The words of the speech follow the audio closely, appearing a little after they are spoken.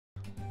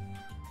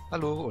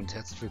Hallo und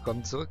herzlich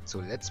willkommen zurück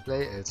zu Let's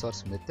Play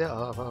Elsword mit der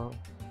Ara.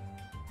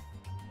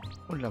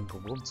 Und lang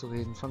drum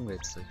rumzureden, fangen wir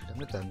jetzt wieder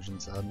mit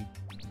Dungeons an.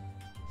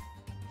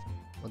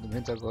 Und im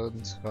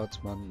Hintergrund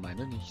hört man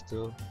meine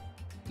Nichte,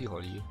 die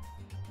Holly.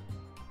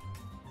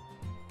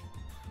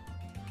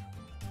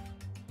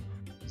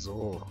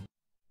 So.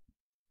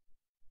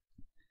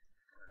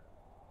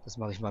 Das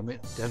mache ich mal mit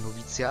der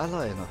Novizie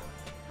alleine.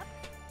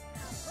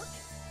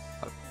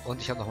 Und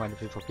ich habe noch meine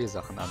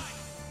PvP-Sachen an.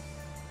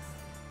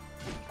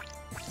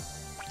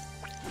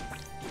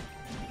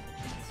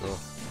 So.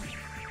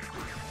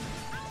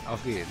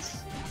 Auf geht's.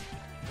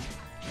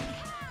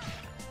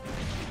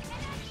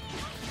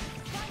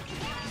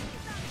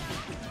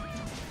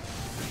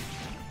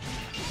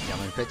 Ja,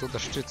 mein Pet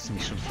unterstützt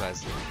mich schon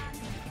fleißig.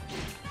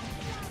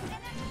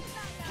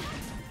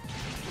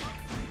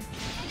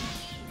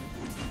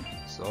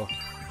 So.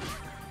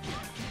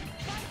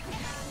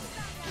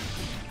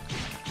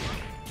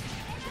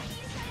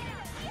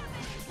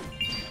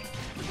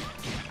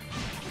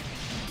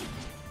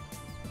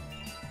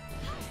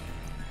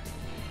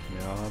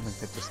 Ja, mein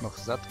Pet ist noch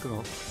satt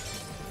genug.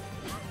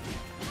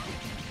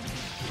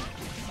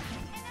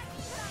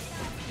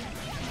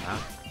 Ja.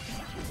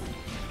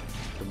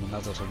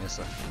 Terminator schon ist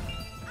er.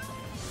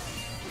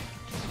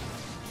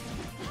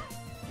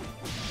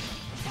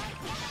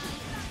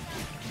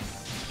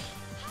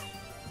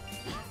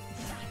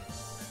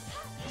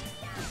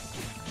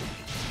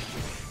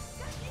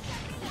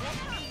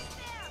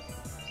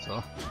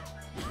 So.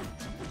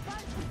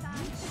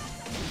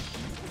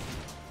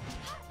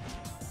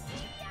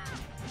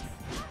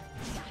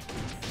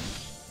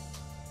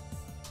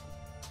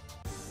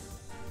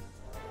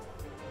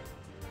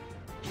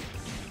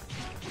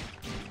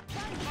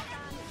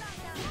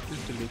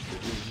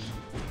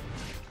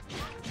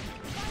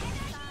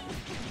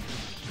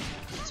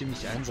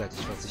 Ziemlich einseitig,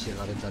 was ich hier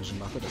gerade im Dungeon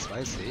mache, das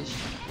weiß ich.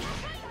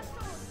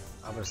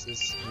 Aber es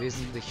ist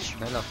wesentlich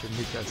schneller für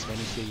mich, als wenn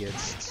ich hier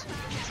jetzt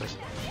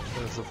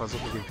so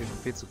versuche, gegen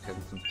PvP zu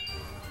kämpfen.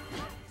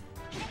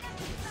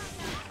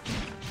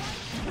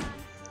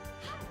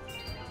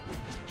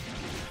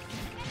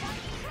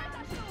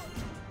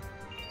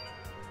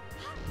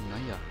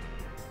 Naja.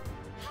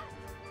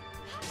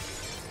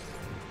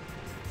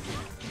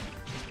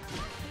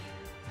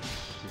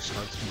 Die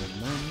schreibt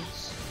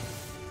Moment.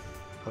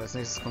 Aber als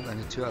nächstes kommt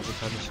eine Tür, also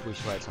kann ich ruhig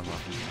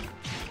weitermachen.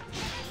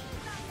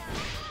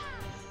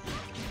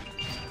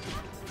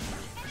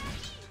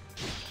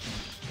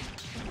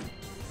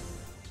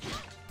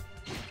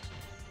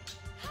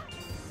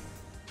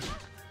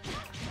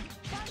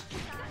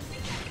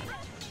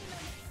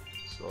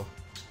 So.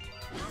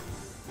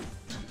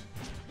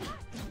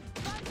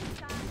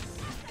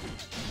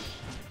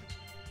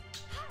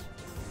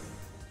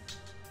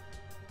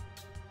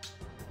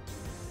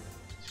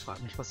 Ich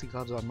frage mich, was sie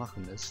gerade am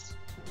Machen ist.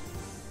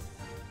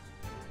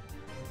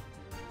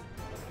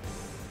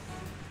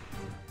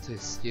 Sie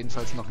ist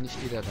jedenfalls noch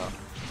nicht wieder da.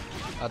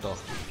 Ah doch.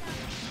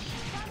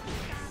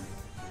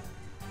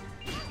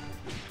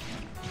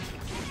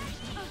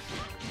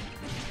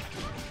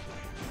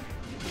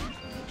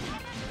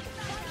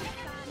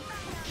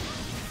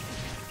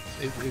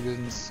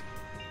 Übrigens,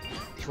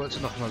 ich wollte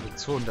noch mal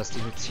betonen, dass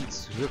die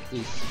Notiz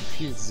wirklich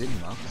viel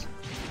Sinn macht.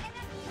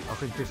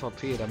 Auch in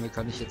PvP, damit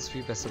kann ich jetzt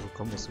viel bessere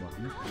Kombos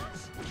machen.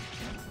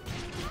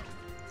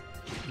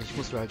 Ich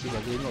muss mir halt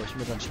überlegen, ob ich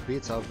mir dann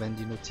später, wenn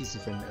die Notizen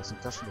für den ersten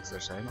Klassenwechsel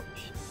erscheinen, ob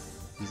ich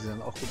diese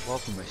dann auch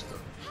gebrauchen möchte.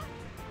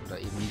 Oder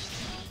eben nicht.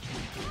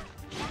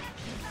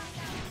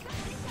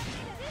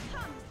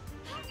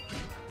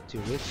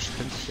 Theoretisch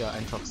könnte ich ja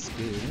einfach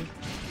skillen.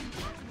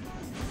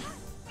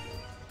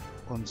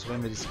 Und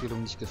wenn mir die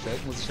Skillung nicht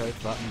gefällt, muss ich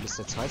halt warten, bis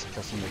der zweite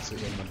Klassenwechsel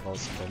irgendwann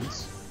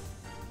rauskommt.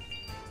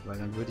 Weil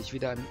dann würde ich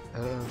wieder einen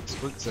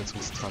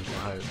Zurücksetzungstrank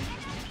erhalten.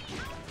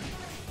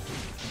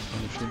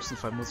 Und im schlimmsten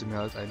Fall muss ich mir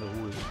halt eine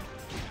holen.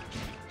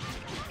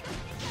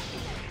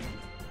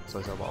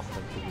 Sollte aber auch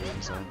kein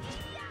Problem sein.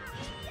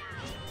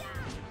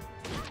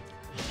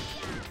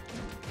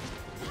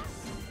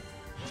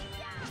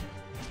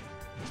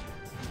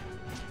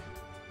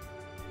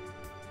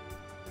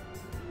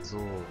 So.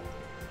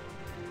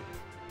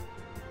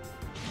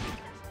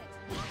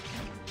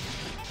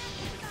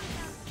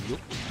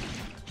 Jupp.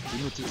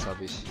 Die Notiz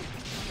habe ich.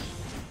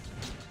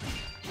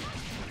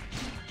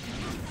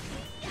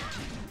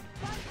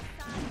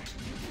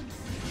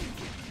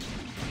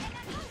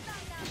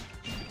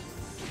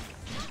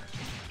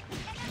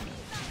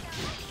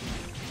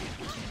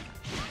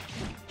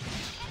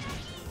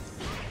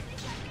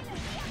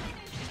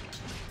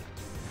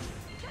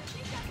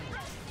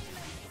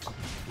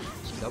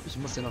 Ich glaube, ich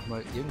muss dir noch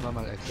mal irgendwann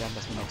mal erklären,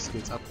 dass man auch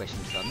Skills abbrechen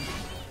kann. Und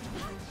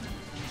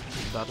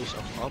dadurch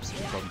auch Orbs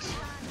bekommt.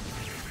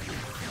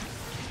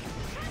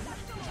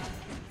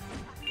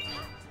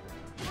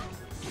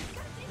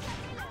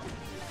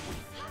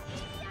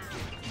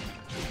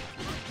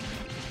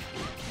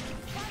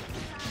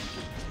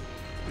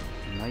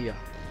 Naja.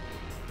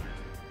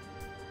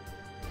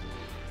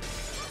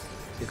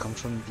 Hier kommen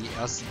schon die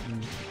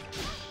ersten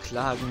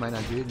Klagen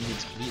meiner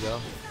Gildenmitglieder.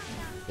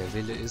 Der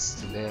Wille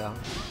ist leer.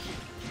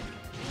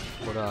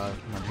 Oder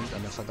man hängt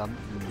an der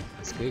verdammten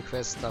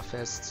Skill-Quest da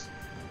fest.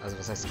 Also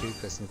was heißt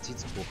Skill-Quest?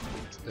 Notizbuch.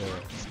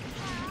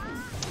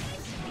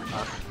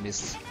 Ach,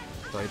 Mist.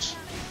 Deutsch.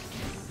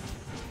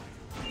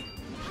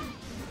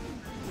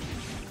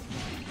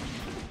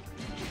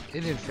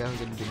 In den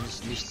Ferien bin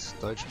ich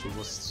nicht deutsch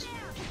bewusst,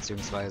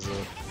 beziehungsweise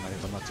meine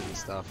Grammatik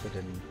ist da für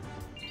den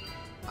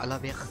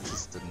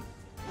Allerwertesten.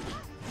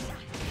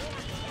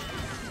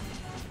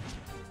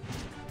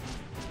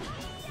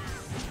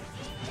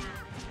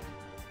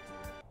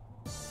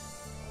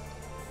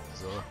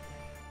 So.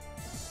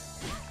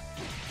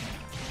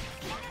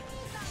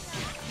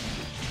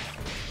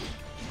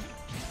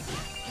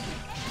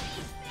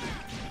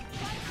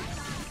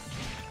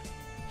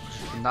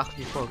 Ich bin nach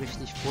wie vor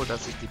richtig froh,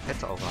 dass ich die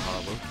Pet-Aura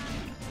habe.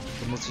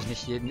 So muss ich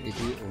nicht jeden ED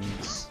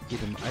und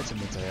jedem Item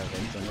hinterher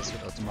rennen, sondern das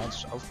wird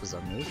automatisch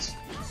aufgesammelt.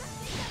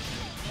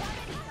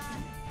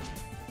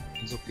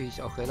 Und so kriege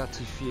ich auch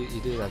relativ viel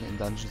ED dann in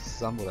Dungeons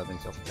zusammen oder wenn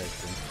ich auf dem Feld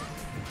bin.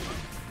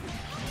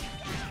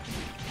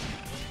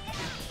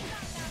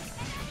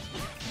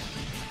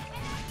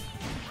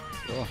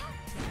 So.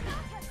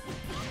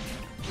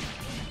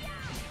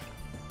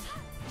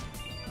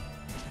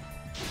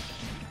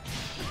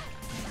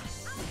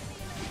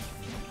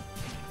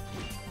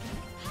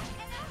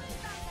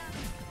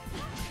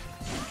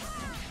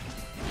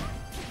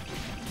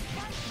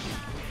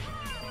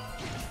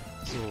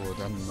 So,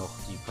 dann noch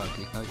die paar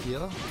Gegner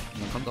hier.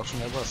 Und dann kommt auch schon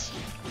der Boss.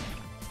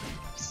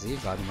 Ich sehe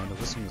gerade, meine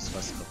Rüstung ist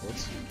fast kaputt.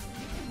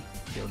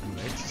 Hier unten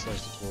rechts ist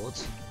leuchtet rot.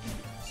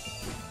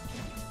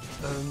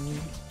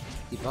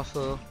 Die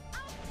Waffe.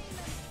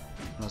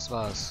 Und das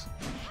war's.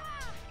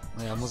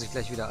 Naja, muss ich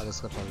gleich wieder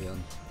alles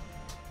reparieren.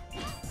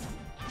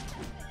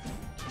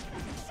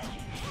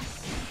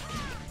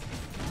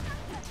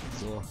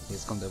 So,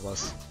 jetzt kommt der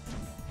Boss.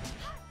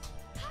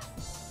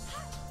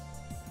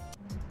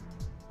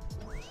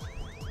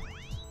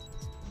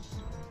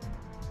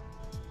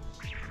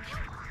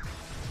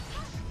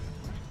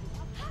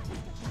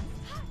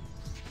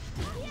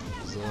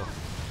 So.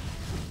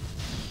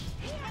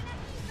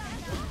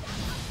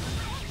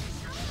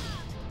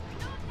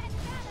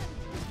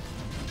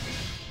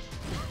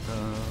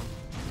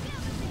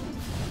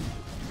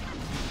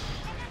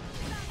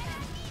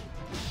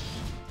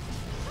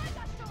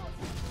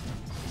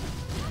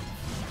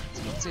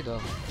 Was macht sie da?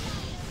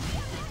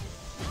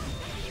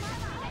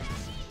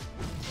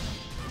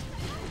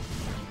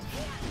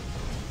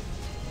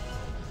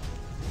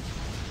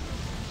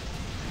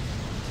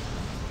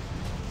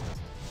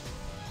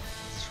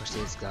 Ich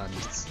verstehe jetzt gar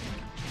nichts.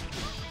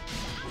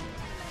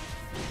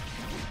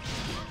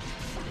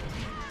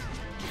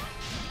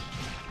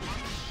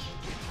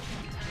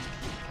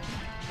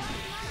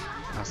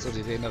 Achso,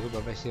 die reden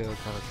darüber, welche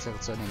Charaktere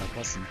zueinander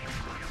passen.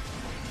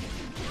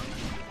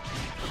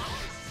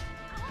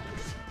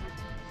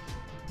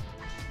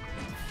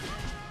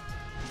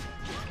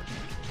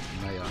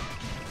 Naja.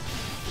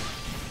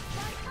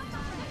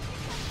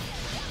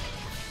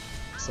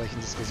 Aus solchen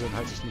Diskussionen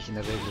halte ich mich in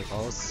der Regel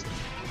raus.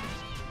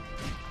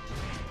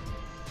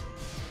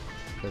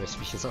 Da werde ich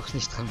mich jetzt auch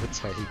nicht dran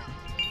beteiligen.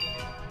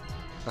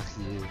 Ach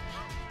je.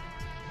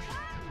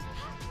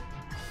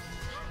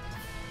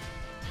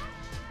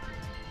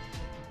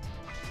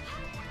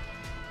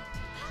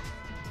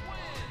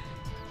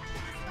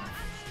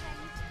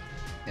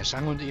 Ja,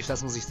 Shang und Eve,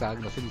 das muss ich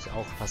sagen, da finde ich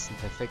auch passen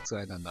perfekt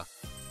zueinander.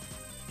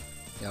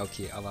 Ja,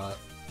 okay, aber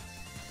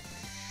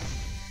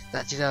da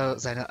hat jeder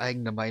seine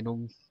eigene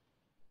Meinung.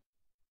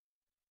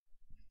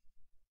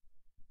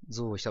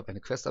 So, ich habe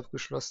eine Quest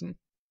abgeschlossen.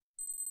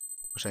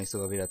 Wahrscheinlich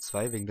sogar wieder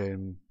 2 wegen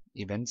dem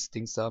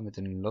Events-Dings da mit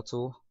dem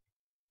Lotto.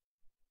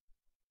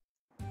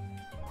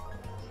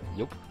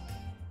 Jupp.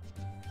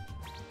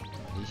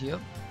 Die hier.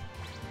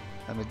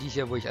 Einmal die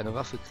hier, wo ich eine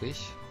Waffe kriege.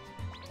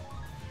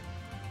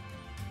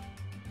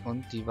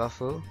 Und die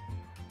Waffe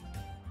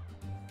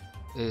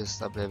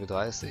ist ab Level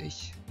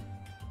 30.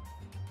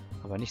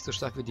 Aber nicht so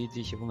stark wie die,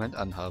 die ich im Moment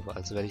anhabe.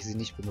 Also werde ich sie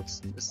nicht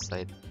benutzen, es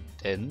sei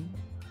denn...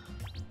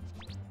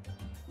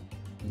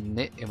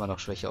 Ne, immer noch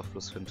Schwäche auf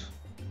plus 5.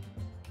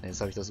 Ne,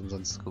 jetzt habe ich das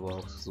umsonst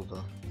gebraucht.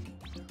 Super.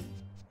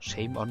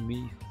 Shame on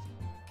me.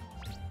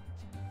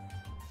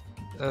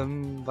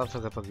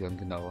 Waffe reparieren,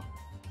 genau.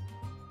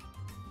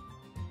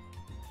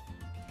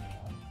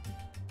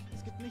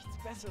 Es gibt nichts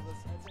Besseres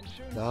als ein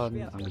schönes Dann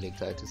Schwert.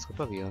 angelegte Items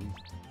reparieren.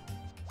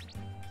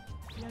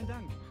 Vielen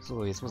Dank.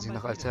 So, jetzt muss ich Komm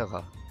nach bald wieder.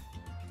 Altera.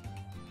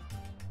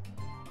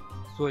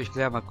 So, ich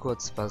kläre mal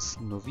kurz, was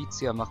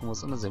Novizia machen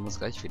muss und dann sehen wir uns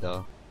gleich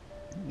wieder.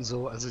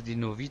 So, also die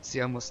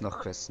Novizia muss noch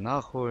Quests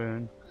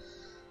nachholen.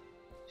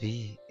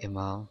 Wie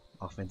immer.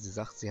 Auch wenn sie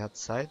sagt, sie hat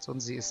Zeit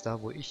und sie ist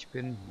da, wo ich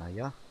bin.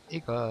 Naja,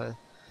 egal.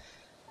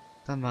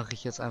 Dann mache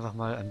ich jetzt einfach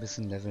mal ein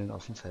bisschen Leveln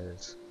auf dem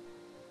Feld.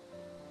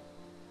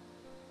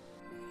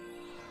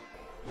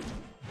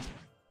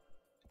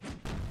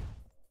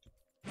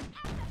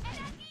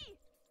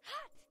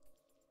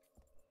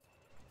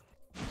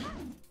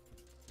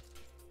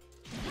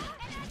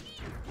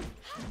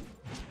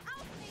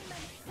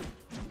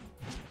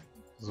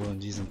 So, in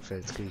diesem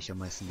Feld kriege ich am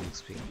meisten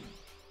XP.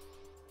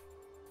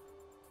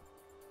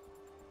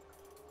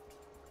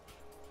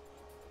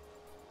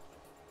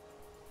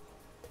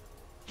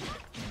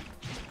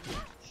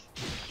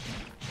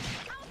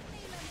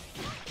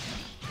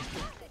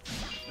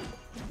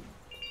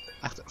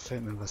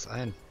 fällt mir was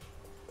ein.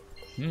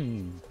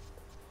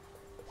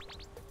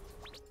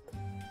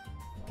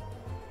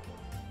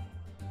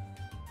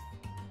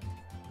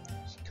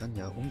 Ich kann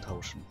ja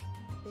umtauschen.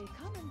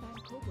 Willkommen beim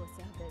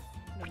Turbo-Service.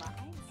 Nummer 1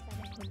 bei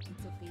der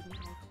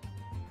Kundenzufriedenheit.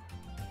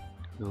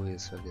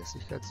 Louis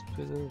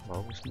Vergesslichkeitspille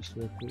brauche ich nicht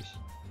wirklich.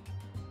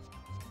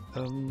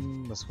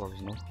 Was brauche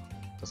ich noch?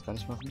 Das kann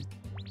ich machen.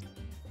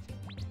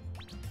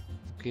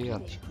 Okay,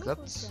 hat nicht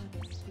geklappt.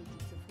 Turbo-Service steht die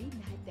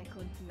Zufriedenheit der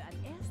Kunden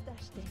an erster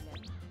Stelle.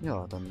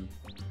 Ja, dann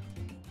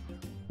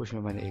hole ich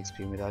mir meine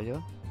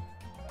EXP-Medaille.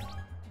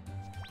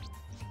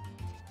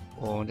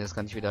 Und jetzt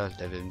kann ich wieder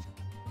leveln.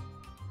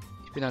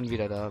 Ich bin dann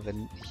wieder da,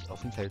 wenn ich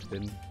auf dem Feld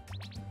bin.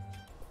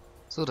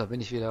 So, da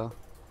bin ich wieder.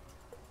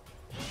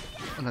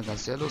 Und dann kann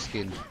es ja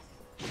losgehen.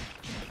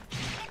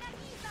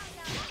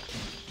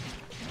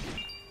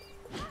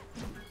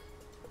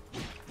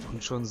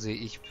 Und schon sehe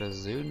ich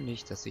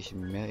persönlich, dass ich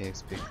mehr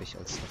EXP kriege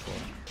als davor.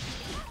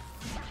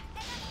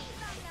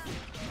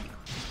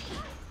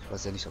 Ich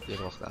weiß ja nicht, ob ihr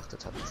darauf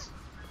geachtet habt.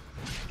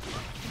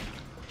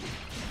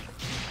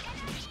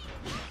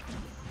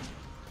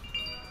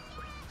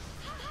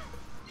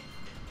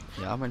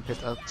 Ja, mein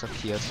Pet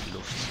attackiert die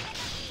Luft.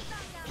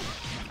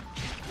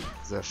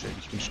 Sehr schön,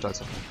 ich bin stolz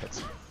auf mein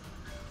Pet.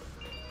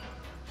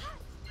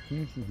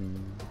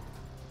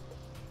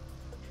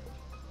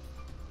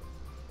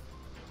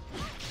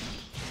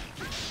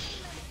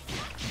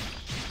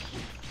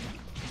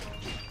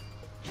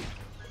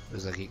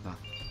 Böser Gegner.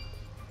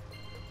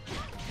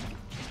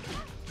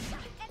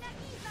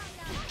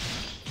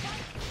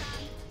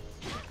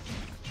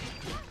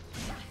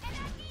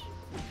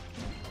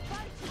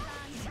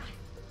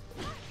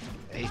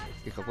 Ey,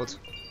 geh kaputt.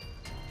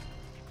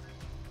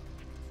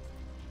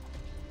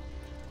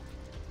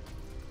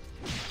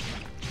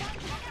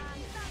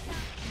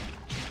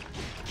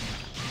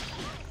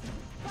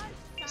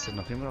 Ist denn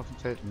noch jemand auf dem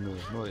Feld? Nö,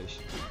 nur ich.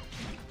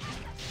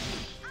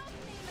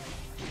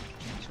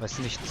 Ich weiß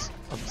nicht,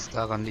 ob es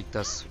daran liegt,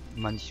 dass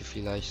manche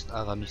vielleicht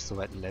Ara nicht so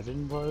weit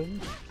leveln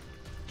wollen.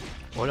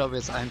 Oder ob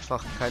jetzt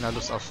einfach keiner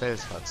Lust auf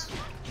Feld hat.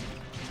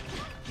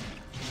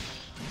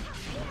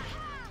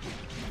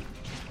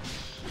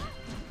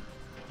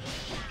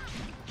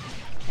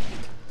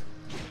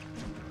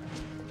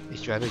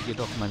 Ich werde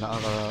jedoch meine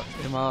Ara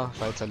immer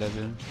weiter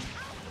leveln.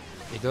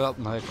 Egal ob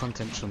neuer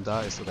Content schon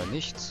da ist oder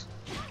nicht.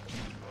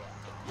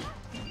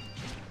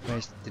 Wenn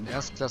ich den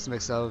ersten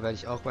Klassenwechsel habe, werde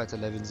ich auch weiter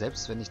leveln,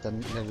 selbst wenn ich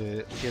dann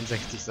Level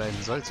 64 sein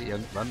sollte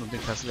irgendwann und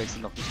den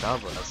Klassenwechsel noch nicht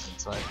habe, also in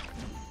 2.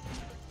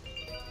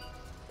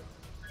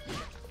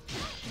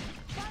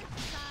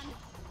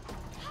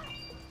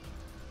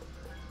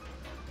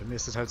 Bei mir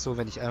ist es halt so,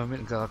 wenn ich einmal mit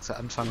einem Charakter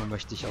anfange,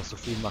 möchte ich auch so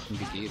viel machen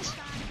wie geht.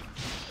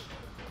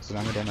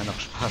 Solange der mir noch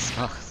Spaß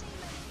macht.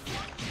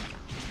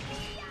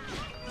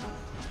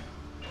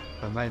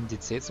 Bei meinem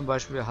DC zum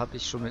Beispiel habe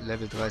ich schon mit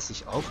Level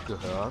 30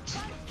 aufgehört.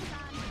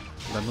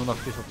 Und dann nur noch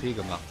PvP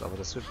gemacht, aber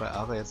das wird bei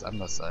Ara jetzt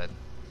anders sein.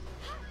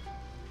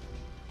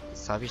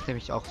 Jetzt habe ich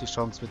nämlich auch die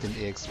Chance mit dem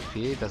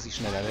EXP, dass ich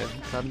schneller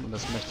leveln kann und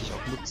das möchte ich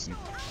auch nutzen.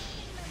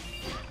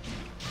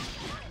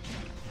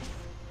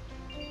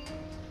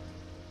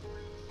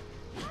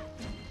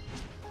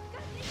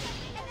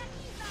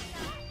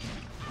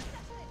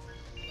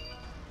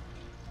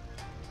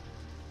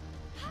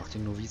 Macht die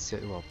Noviz ja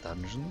überhaupt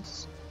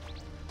Dungeons?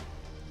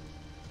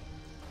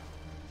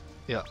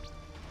 Ja.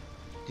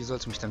 Die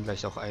sollte mich dann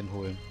gleich auch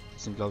einholen.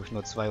 Das sind glaube ich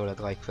nur 2 oder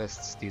 3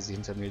 Quests, die sie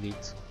hinter mir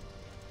liegt.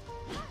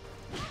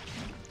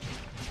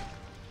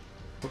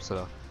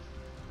 Upsala.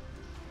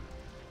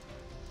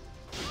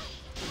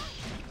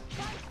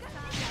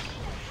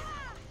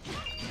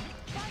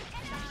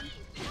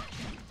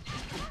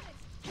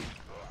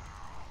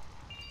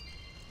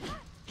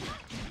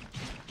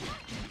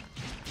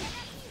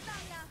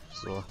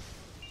 So.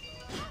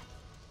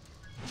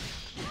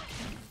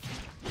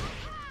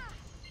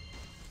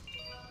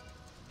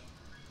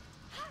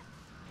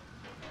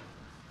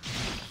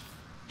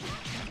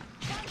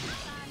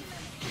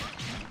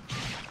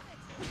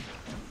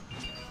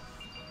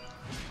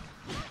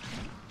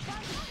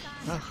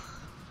 Ach,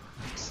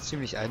 das ist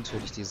ziemlich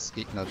eintönig, dieses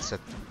Gegner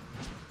zerdeppern.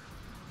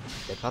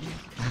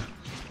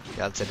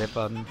 Ja,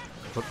 zerdeppern,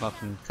 kaputt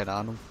machen, keine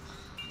Ahnung.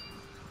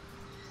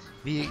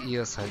 Wie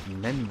ihr es halt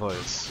nennen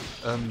wollt.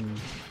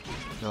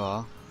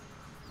 Ja.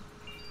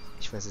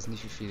 Ich weiß jetzt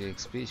nicht, wie viel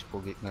XP ich pro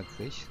Gegner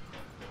kriege.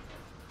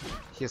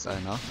 Hier ist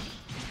einer.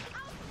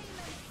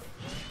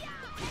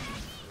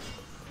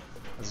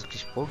 Also ich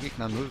kriege pro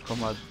Gegner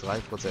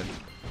 0,3%.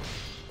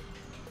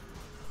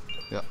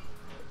 Ja.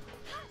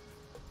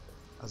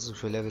 Also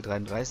für Level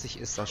 33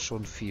 ist das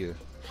schon viel.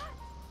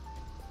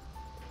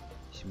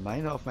 Ich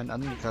meine, auf meinen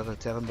anderen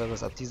Charakteren wäre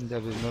es ab diesem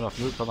Level nur noch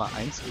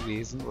 0,1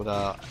 gewesen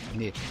oder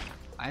nee,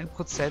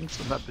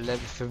 1% und ab Level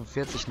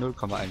 45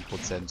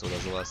 0,1% oder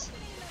sowas.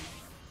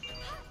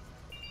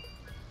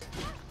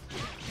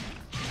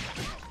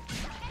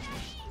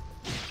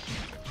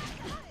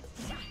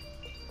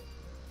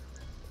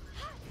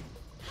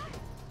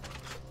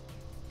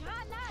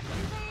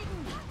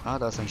 Ah,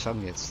 da ist ein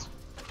Shang jetzt.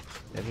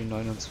 Level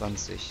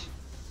 29.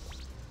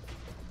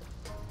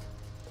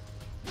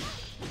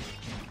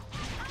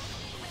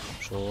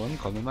 schon,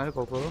 komm in meine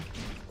Gruppe.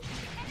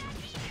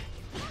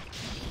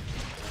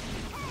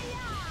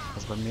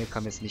 Also bei mir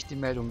kam jetzt nicht die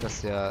Meldung,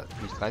 dass der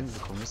nicht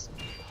reingekommen ist.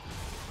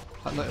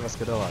 Hat noch etwas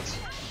gedauert.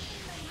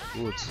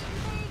 Gut.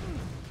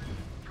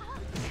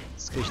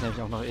 Jetzt kriege ich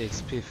nämlich auch noch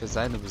EXP für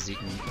seine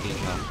besiegten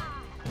Gegner.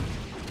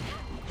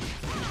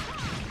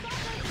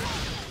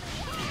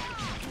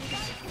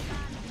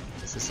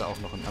 Das ist ja auch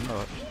noch ein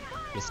anderer.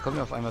 Jetzt kommen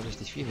wir auf einmal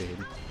richtig viele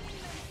hin.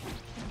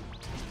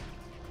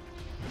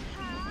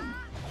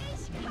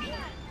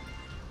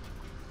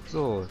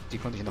 So, die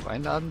konnte ich noch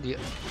einladen.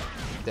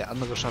 Der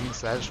andere Schatten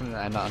ist leider schon in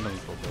einer anderen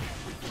Gruppe.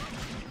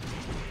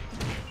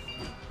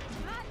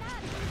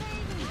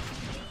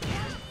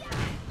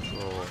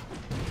 So.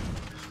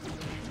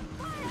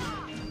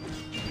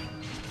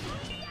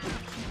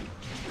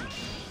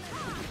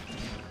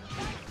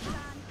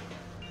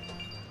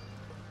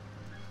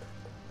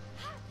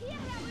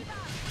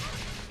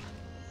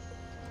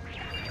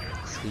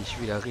 Jetzt kriege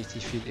ich wieder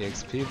richtig viel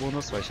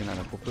EXP-Bonus, weil ich in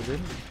einer Gruppe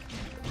bin.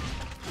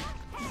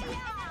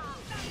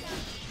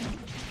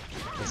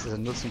 Das ist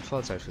ein Nutzen und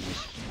Vorteil für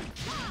mich.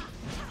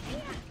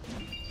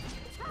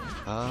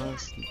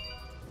 Was?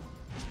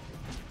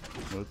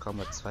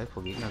 0,2 pro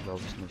Gegner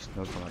glaube ich nicht.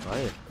 0,3.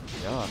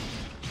 Ja.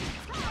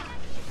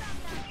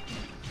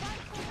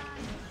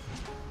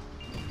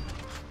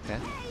 Hä?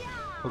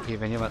 Okay,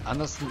 wenn jemand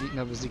anders einen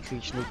Gegner besiegt,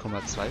 kriege ich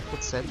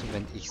 0,2% und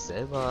wenn ich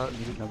selber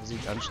einen Gegner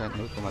besiegt, anscheinend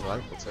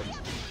 0,3%.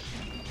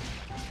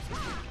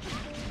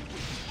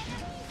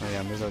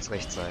 Naja, mir soll es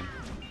recht sein.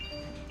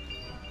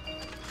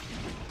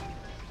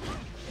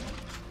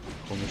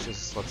 Komisch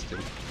ist es trotzdem.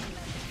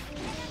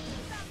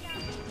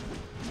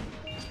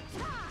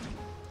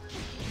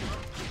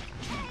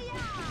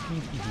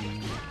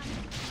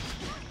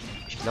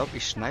 Ich glaube,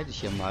 ich schneide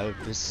hier mal,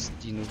 bis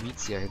die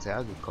Novizia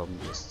hinterhergekommen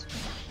ist.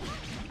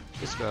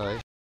 Bis gleich.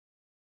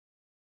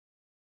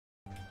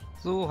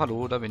 So,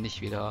 hallo, da bin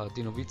ich wieder.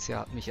 Die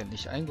Novizia hat mich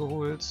endlich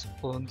eingeholt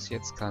und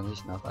jetzt kann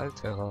ich nach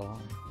Alterra.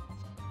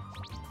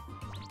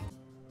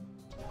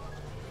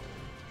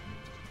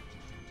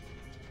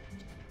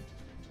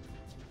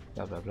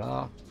 Bla bla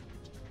bla.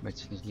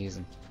 Möchte ich nicht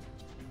lesen.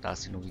 Da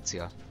ist die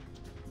Novizia.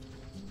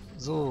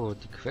 So,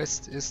 die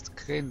Quest ist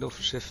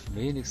Krähenluftschiff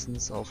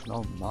wenigstens auf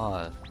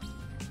normal.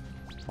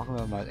 Machen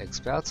wir mal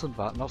Experte und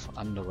warten auf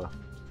andere.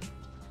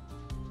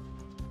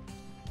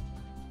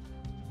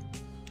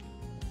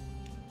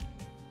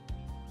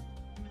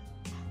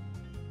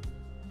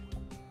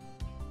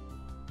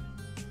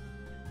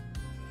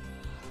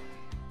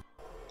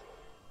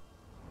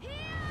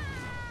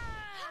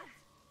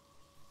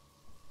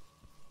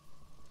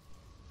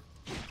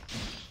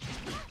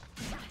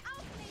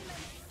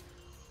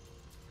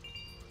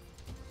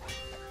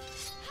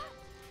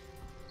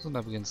 So,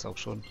 da beginnt es auch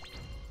schon.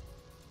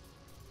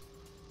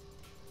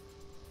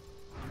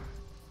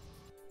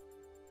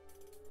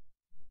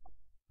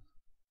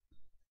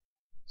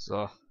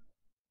 So.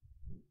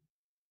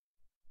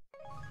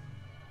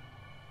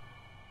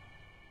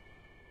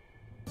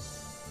 Ich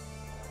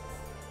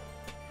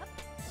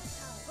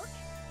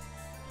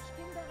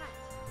bin bereit.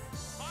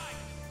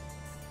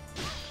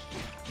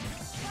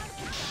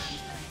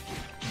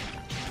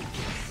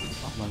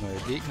 Mach mal neue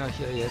Gegner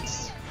hier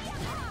jetzt.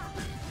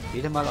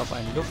 Jede Mal auf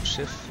einem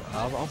Luftschiff,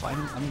 aber auf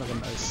einem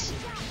anderen als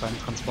beim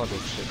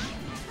Transportluftschiff.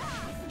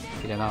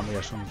 Wie der Name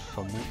ja schon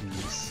vermuten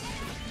ließ.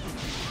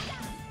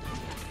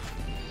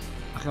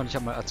 Ach ja, und ich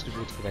habe mein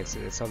Attribut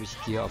gewechselt. Jetzt habe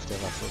ich Gier auf der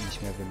Waffe und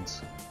nicht mehr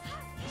Wind.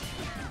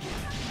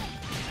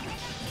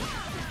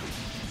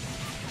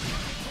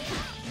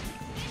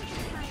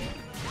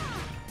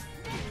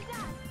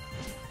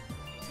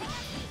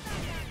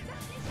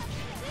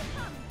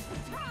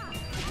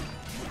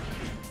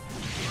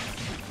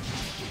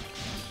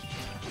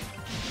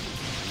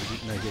 Die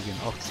Gegner hier gehen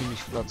auch ziemlich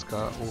flott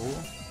K.O.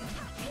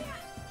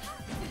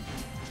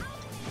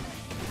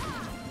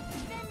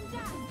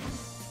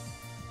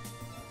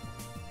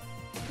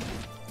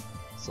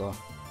 So.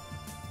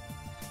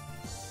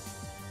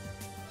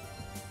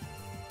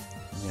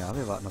 Ja,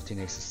 wir warten auf die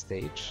nächste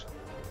Stage.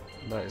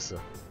 Da ist sie.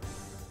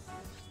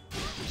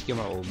 Ich gehe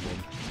mal oben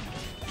rum.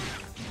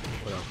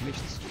 Oder auch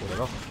nichts. Oder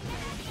doch.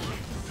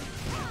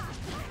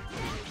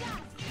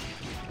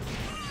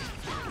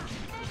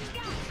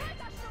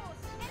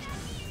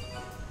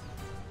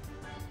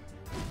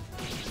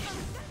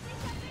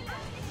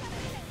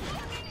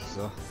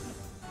 So.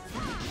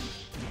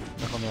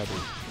 Na komm her, du.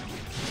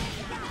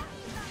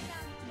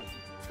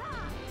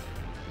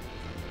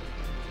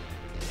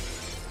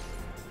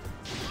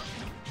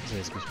 So,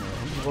 jetzt gehe ich mal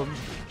unten rum.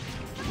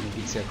 Die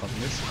Novizia kommt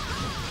mit.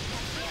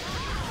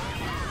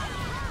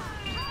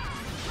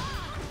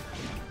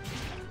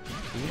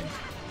 Okay.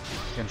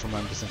 Ich renn schon mal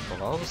ein bisschen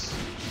voraus.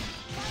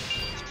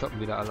 Ich kloppen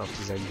wieder alle auf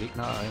dieselben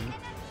Gegner ein.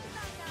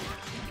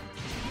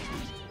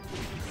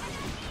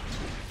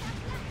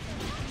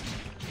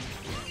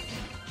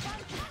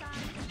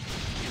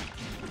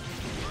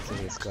 So,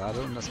 jetzt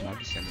gerade und das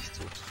mag ich ja nicht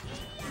so.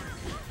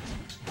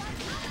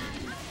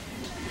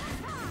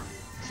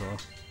 So.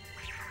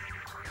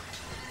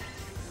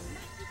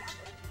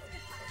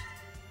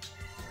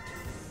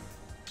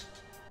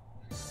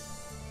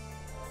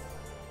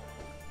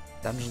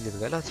 Dungeon geht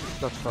relativ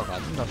flott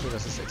voran, dafür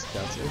dass es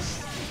Experte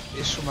ist.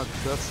 Ist schon mal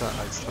kürzer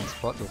als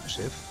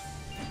Transportluftschiff.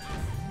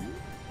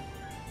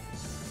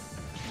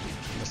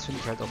 Und das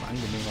finde ich halt auch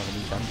angenehmer,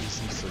 wenn die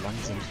Dungeons nicht so lang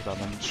sind oder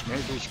man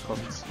schnell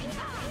durchkommt.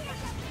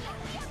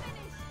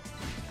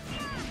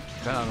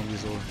 Keine Ahnung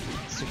wieso.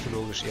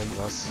 Psychologisch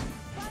irgendwas.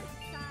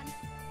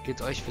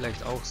 Geht euch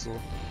vielleicht auch so?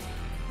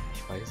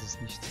 Ich weiß es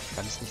nicht.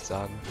 Kann es nicht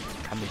sagen.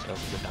 Kann nicht auf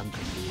Gedanken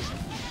lesen.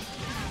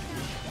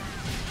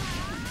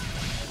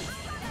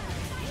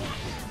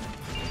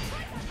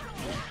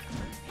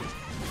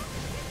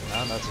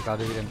 Ja, und also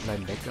gerade wieder einen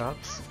kleinen Leck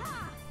gehabt.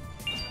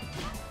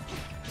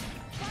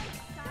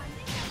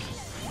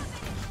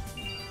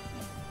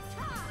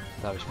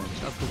 Da habe ich mir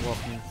nicht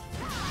abgebrochen.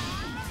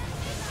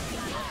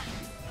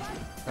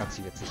 Da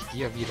aktiviert sich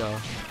Gear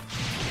wieder.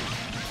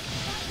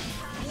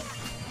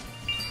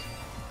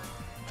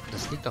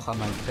 Das liegt auch an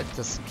meinem Pad,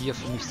 dass Gear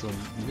für mich so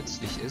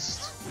nützlich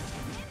ist.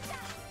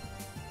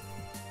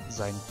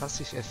 Sein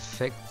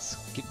Passiveffekt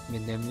gibt mir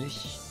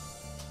nämlich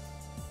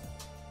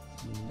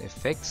einen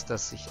Effekt,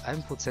 dass ich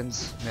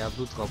 1% mehr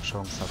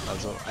Blutraubchance habe,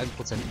 also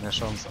 1% mehr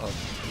Chance auf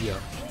Gear.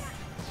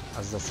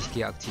 Also dass sich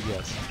Gear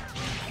aktiviert.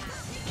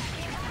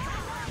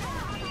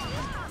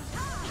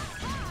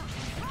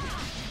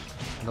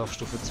 Und auf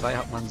Stufe 2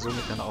 hat man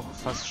somit dann auch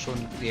fast schon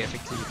die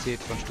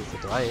Effektivität von Stufe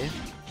 3.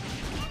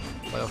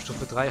 Weil auf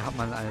Stufe 3 hat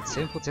man eine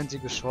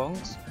 10%ige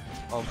Chance,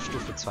 auf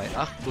Stufe 2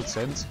 8%.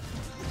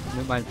 Und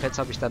mit meinem Pad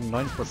habe ich dann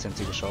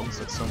 9%ige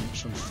Chance. Das ist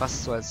schon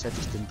fast so, als hätte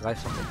ich den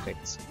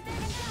Dreifach-Effekt.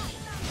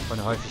 Von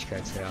der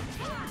Häufigkeit her.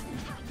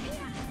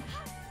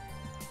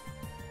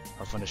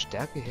 Aber von der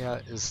Stärke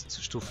her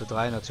ist Stufe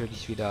 3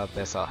 natürlich wieder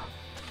besser.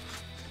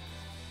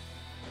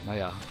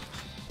 Naja,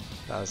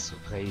 da ist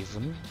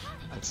Raven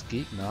als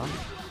Gegner,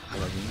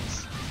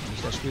 allerdings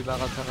nicht als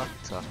spielbarer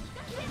Charakter.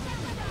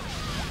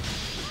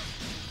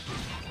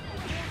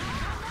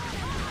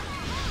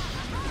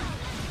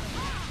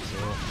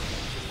 So.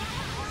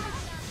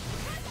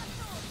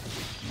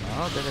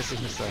 Na, der lässt sich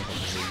nicht so einfach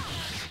besiegen.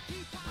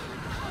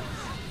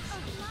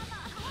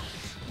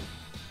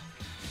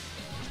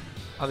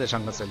 Aber der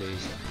Chance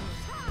erledigt.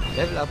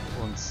 Level up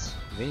und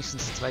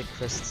wenigstens 2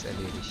 Quests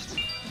erledigt.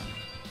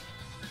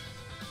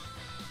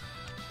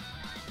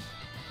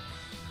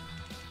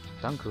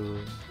 Danke.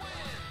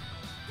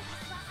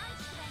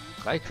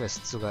 3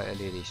 Quests sogar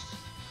erledigt.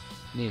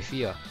 Ne,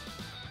 4.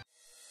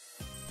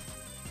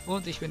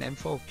 Und ich bin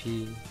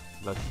MVP.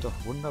 Läuft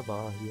doch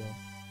wunderbar hier.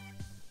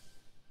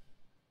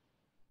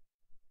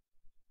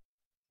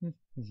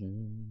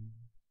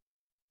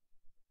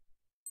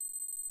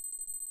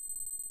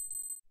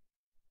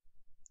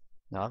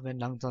 Ja, wenn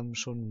langsam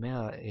schon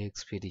mehr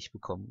EXP, die ich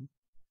bekomme.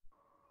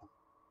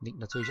 Liegt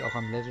natürlich auch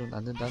am Level und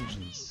an den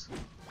Dungeons.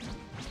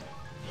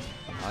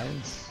 Nummer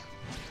 1.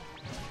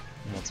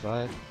 Nummer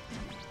 2.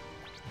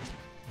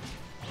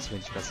 Zu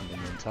wenig Platz im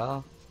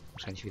Inventar.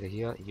 Wahrscheinlich wieder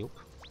hier.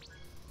 Jupp.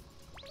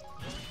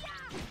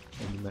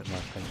 Wenn niemand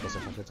mal kann ich besser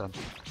verfüttern.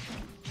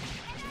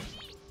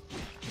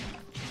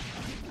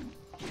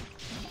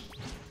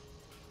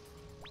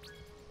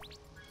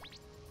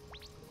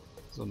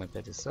 So, mein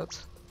Bett ist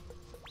das.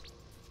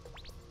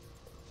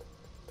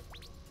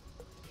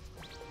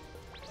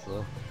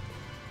 So.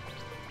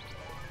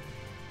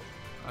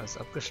 Alles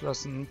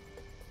abgeschlossen.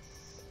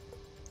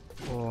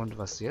 Und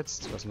was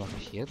jetzt? Was mache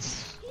ich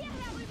jetzt?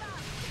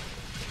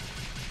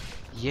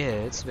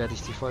 Jetzt werde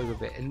ich die Folge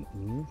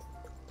beenden.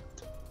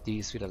 Die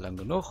ist wieder lang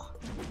genug.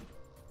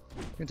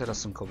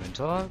 Hinterlasst einen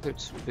Kommentar,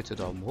 gebt bitte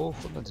Daumen hoch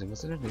und dann sehen wir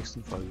uns in der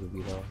nächsten Folge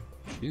wieder.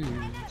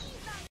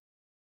 Tschüss.